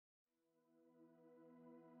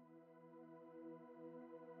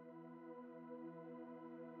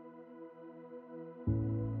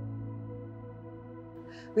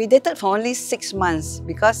We dated for only 6 months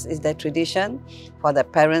because it's the tradition for the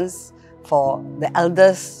parents, for the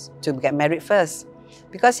elders to get married first.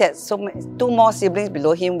 Because he had two more siblings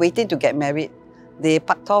below him waiting to get married. They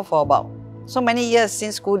paktor for about so many years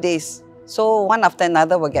since school days. So one after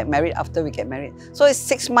another will get married after we get married. So it's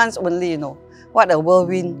 6 months only, you know. What a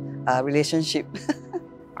whirlwind relationship.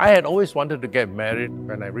 I had always wanted to get married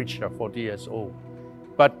when I reached 40 years old.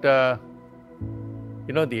 But,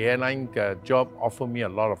 you know, the airline job offered me a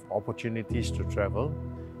lot of opportunities to travel.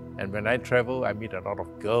 And when I travel, I meet a lot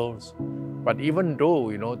of girls. But even though,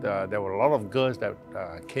 you know, there were a lot of girls that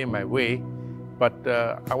came my way, but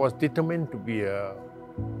I was determined to be a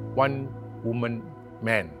one-woman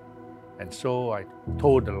man. And so I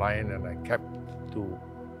toed the line and I kept to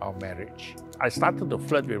our marriage. I started to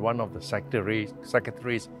flirt with one of the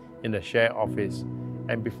secretaries in the share office.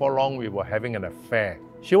 And before long, we were having an affair.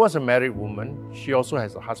 She was a married woman. She also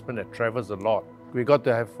has a husband that travels a lot. We got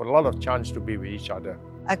to have a lot of chance to be with each other.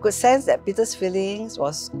 I could sense that Peter's feelings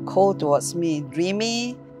was cold towards me,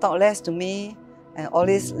 dreamy, talk less to me, and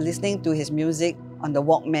always listening to his music on the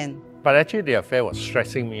Walkman. But actually the affair was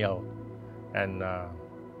stressing me out. And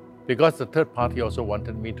because the third party also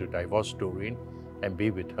wanted me to divorce Doreen and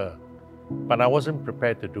be with her. But I wasn't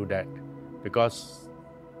prepared to do that because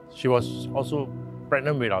she was also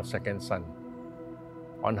pregnant with our second son.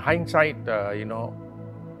 On hindsight, you know,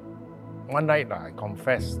 one night I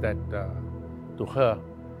confessed that to her,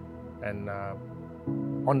 and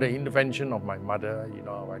on the intervention of my mother, you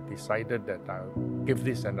know, I decided that I'll give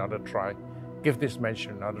this another try, give this marriage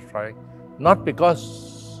another try, not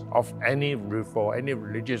because of for any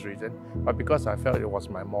religious reason, but because I felt it was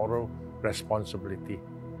my moral responsibility.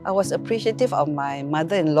 I was appreciative of my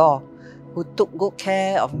mother-in-law who took good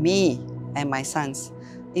care of me and my sons.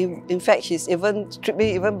 In fact, she's treated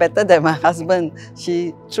me even better than my husband.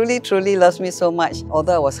 She truly loves me so much.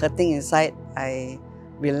 Although I was hurting inside, I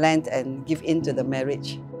relent and give in to the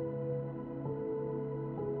marriage.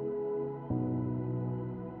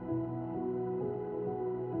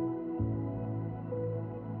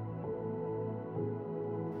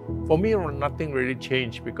 For me, nothing really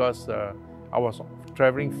changed because I was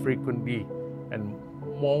traveling frequently and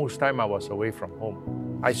most time I was away from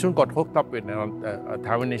home. I soon got hooked up with a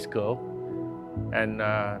Taiwanese girl, and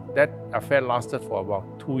that affair lasted for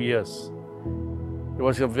about 2 years. It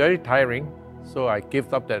was very tiring, so I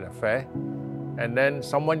gave up that affair. And then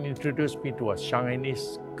someone introduced me to a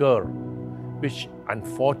Shanghainese girl, which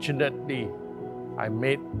unfortunately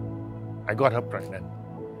I got her pregnant.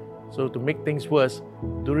 So to make things worse,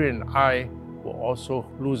 Doreen and I were also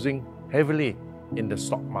losing heavily in the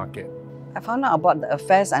stock market. I found out about the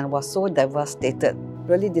affairs and was so devastated.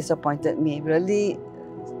 Really disappointed me, really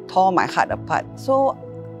tore my heart apart. So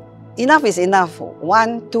enough is enough.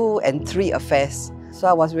 1, 2, and 3 affairs. So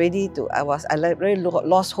I was ready to, I really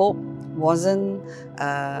lost hope, wasn't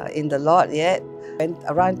in the Lord yet. Went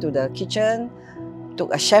around to the kitchen,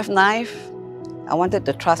 took a chef knife. I wanted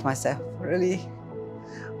to trust myself, really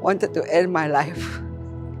wanted to end my life.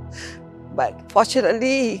 But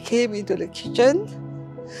fortunately, he came into the kitchen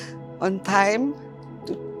on time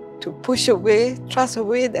to push away, thrust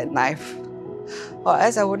away that knife. Or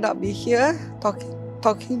else I would not be here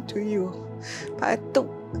talking to you. But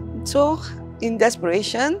so in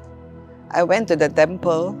desperation, I went to the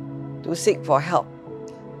temple to seek for help.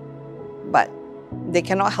 But they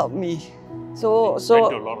cannot help me. So went to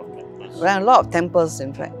a lot of temples. Well, a lot of temples,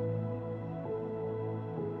 in fact.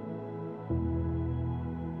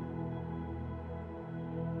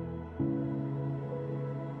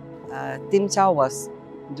 Tim Chow was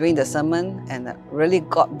doing the sermon and really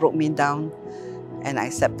God broke me down and I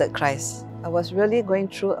accepted Christ. I was really going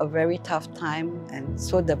through a very tough time and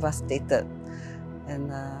so devastated.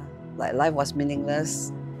 And like life was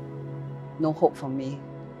meaningless, no hope for me.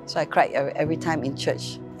 So I cried every time in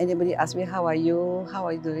church. Anybody asked me, how are you? How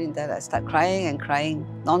are you doing? That I start crying and crying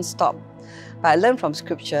non-stop. But I learned from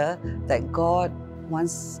scripture that God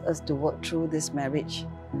wants us to work through this marriage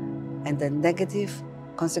and the negative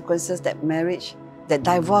consequences that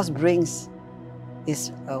divorce brings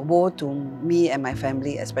is a woe to me and my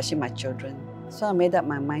family, especially my children. So I made up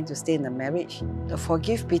my mind to stay in the marriage. To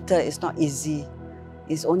forgive Peter is not easy.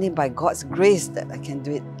 It's only by God's grace that I can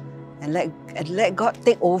do it. And let God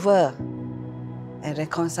take over and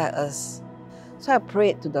reconcile us. So I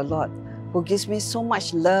prayed to the Lord, who gives me so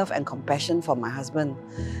much love and compassion for my husband.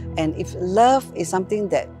 And if love is something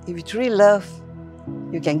that, if you truly love,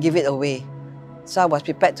 you can give it away. So I was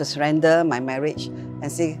prepared to surrender my marriage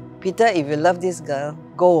and say, Peter, if you love this girl,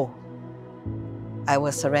 go. I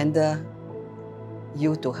will surrender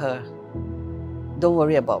you to her. Don't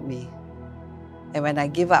worry about me. And when I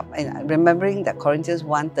give up, and remembering that Corinthians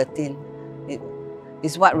 1:13, it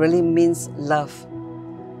is what really means love.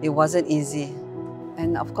 It wasn't easy.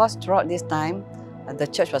 And of course, throughout this time, the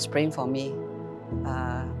church was praying for me.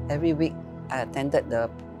 Every week, I attended the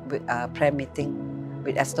prayer meeting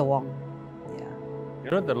with Esther Wong. Yeah.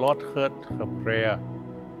 You know, the Lord heard her prayer.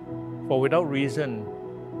 For without reason,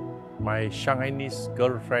 my Shanghainese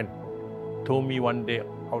girlfriend told me one day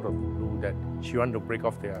out of the blue that she wanted to break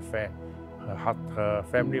off the affair. Her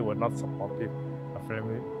family were not supportive. Her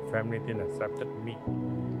family didn't accept me.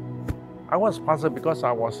 I was puzzled because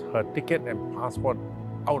I was her ticket and passport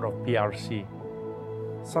out of PRC.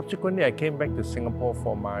 Subsequently, I came back to Singapore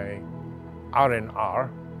for my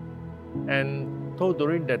R&R and told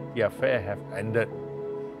Doreen that the affair had ended.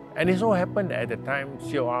 And it so happened that at the time,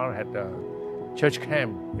 COR had a church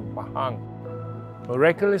camp in Pahang.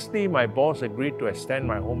 Miraculously, my boss agreed to extend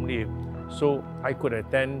my home leave so I could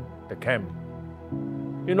attend the camp.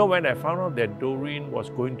 You know, when I found out that Doreen was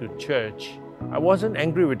going to church, I wasn't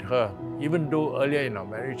angry with her, even though earlier in our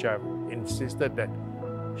marriage I insisted that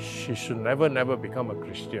she should never become a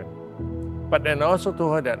Christian. But then I also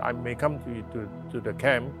told her that I may come to the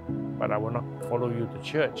camp, but I will not follow you to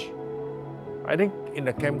church. I think in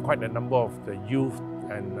the camp, quite a number of the youth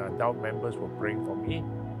and adult members were praying for me,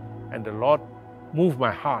 and the Lord moved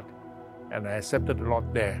my heart, and I accepted the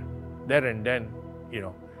Lord there and then, you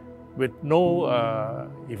know, with no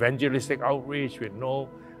evangelistic outreach, with no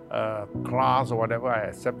class or whatever. I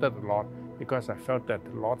accepted the Lord because I felt that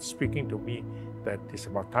the Lord speaking to me that it's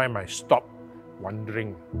about time I stopped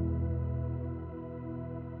wandering.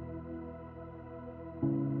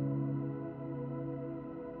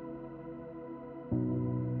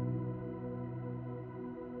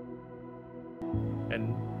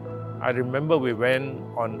 And I remember we went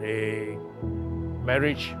on a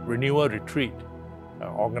marriage renewal retreat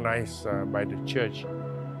organized by the church,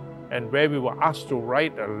 and where we were asked to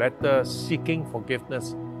write a letter seeking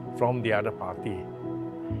forgiveness from the other party.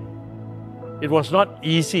 It was not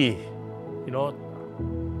easy, you know.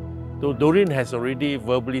 Though Doreen has already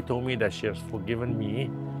verbally told me that she has forgiven me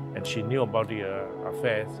and she knew about the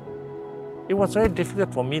affairs, it was very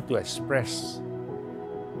difficult for me to express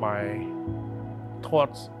my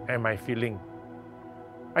thoughts and my feeling.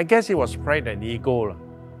 I guess it was pride and ego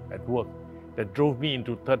at work that drove me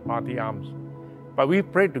into third-party arms. But we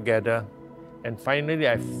prayed together, and finally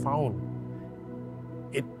I found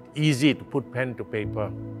it easy to put pen to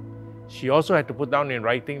paper. She also had to put down in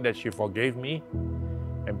writing that she forgave me,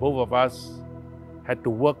 and both of us had to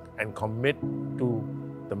work and commit to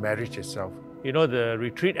the marriage itself. You know, the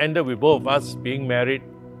retreat ended with both of us being married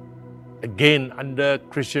again under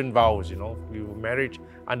Christian vows. You know, we were married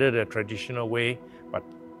under the traditional way, but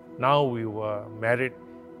now we were married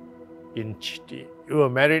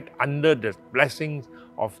under the blessings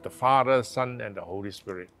of the Father, Son, and the Holy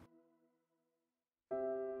Spirit.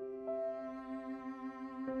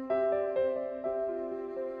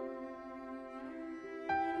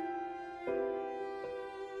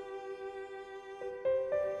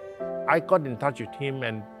 I got in touch with him,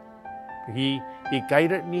 and he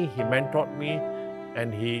guided me, he mentored me,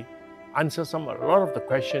 and he answered a lot of the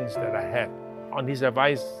questions that I had. On his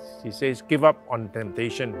advice, he says, give up on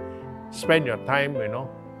temptation. Spend your time, you know,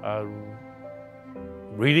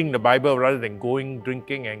 reading the Bible rather than going,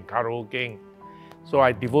 drinking, and karaokeing. So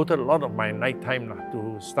I devoted a lot of my nighttime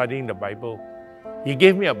to studying the Bible. He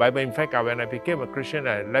gave me a Bible. In fact, when I became a Christian,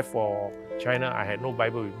 I left for China. I had no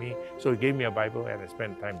Bible with me. So he gave me a Bible, and I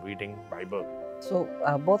spent time reading Bible. So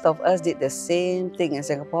both of us did the same thing in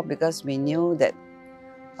Singapore because we knew that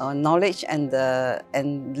knowledge and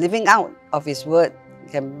living out of His Word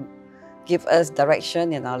can give us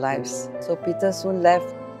direction in our lives. So Peter soon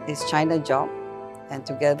left his China job, and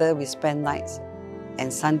together we spent nights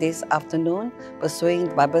and Sundays afternoon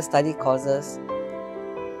pursuing Bible study courses.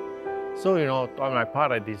 So, you know, on my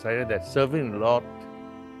part, I decided that serving the Lord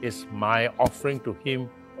is my offering to Him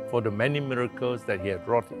for the many miracles that He has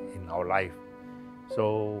wrought in our life.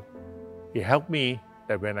 So He helped me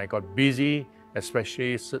that when I got busy,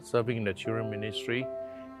 especially serving in the children ministry,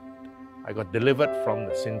 I got delivered from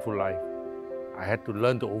the sinful life. I had to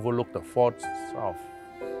learn to overlook the faults of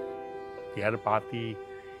the other party,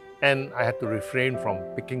 and I had to refrain from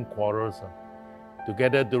picking quarrels.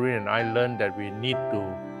 Together, Doreen and I learned that we need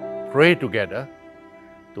to pray together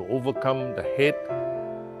to overcome the hate,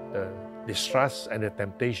 the distrust, and the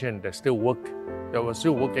temptation that was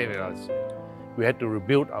still working in us. We had to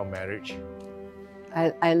rebuild our marriage.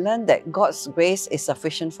 I learned that God's grace is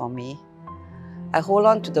sufficient for me. I hold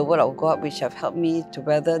on to the Word of God, which have helped me to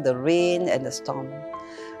weather the rain and the storm.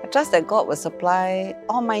 I trust that God will supply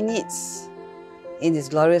all my needs in His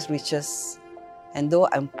glorious riches. And though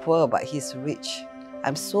I'm poor, but He's rich.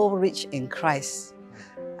 I'm so rich in Christ,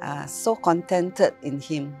 so contented in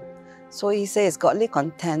Him. So He says godly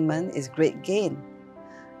contentment is great gain.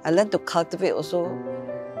 I learned to cultivate also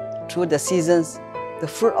through the seasons the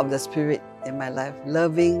fruit of the Spirit in my life,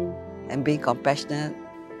 loving and being compassionate.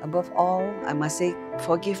 Above all, I must say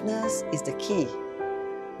forgiveness is the key.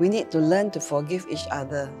 We need to learn to forgive each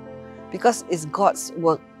other because it's God's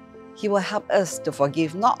work. He will help us to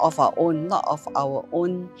forgive, not of our own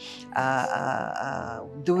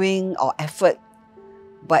doing or effort,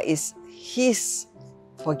 but it's His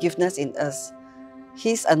forgiveness in us,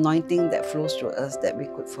 His anointing that flows through us that we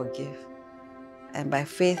could forgive. And by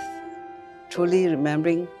faith, truly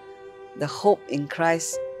remembering the hope in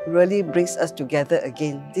Christ really brings us together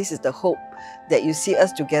again. This is the hope that you see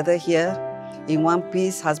us together here in one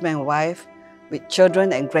piece, husband and wife, with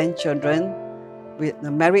children and grandchildren. With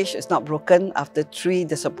the marriage is not broken after 3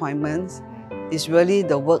 disappointments. It's really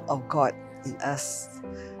the work of God in us.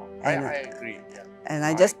 And I agree. Yeah. And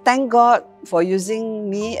I just thank God for using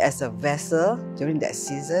me as a vessel during that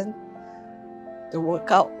season to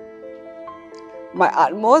work out my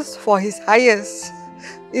utmost for His highest.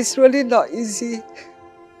 It's really not easy.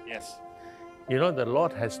 Yes. You know, the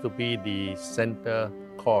Lord has to be the center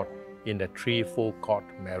chord in the 3-4 chord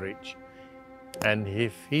marriage. And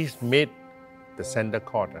if He's made the center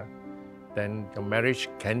chord, then the marriage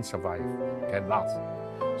can survive, can last.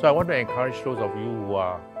 So I want to encourage those of you who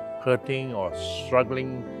are hurting or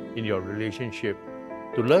struggling in your relationship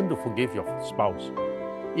to learn to forgive your spouse.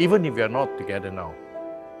 Even if you're not together now,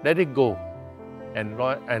 let it go and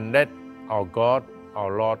let our God,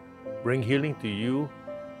 our Lord, bring healing to you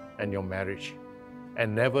and your marriage,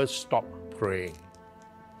 and never stop praying.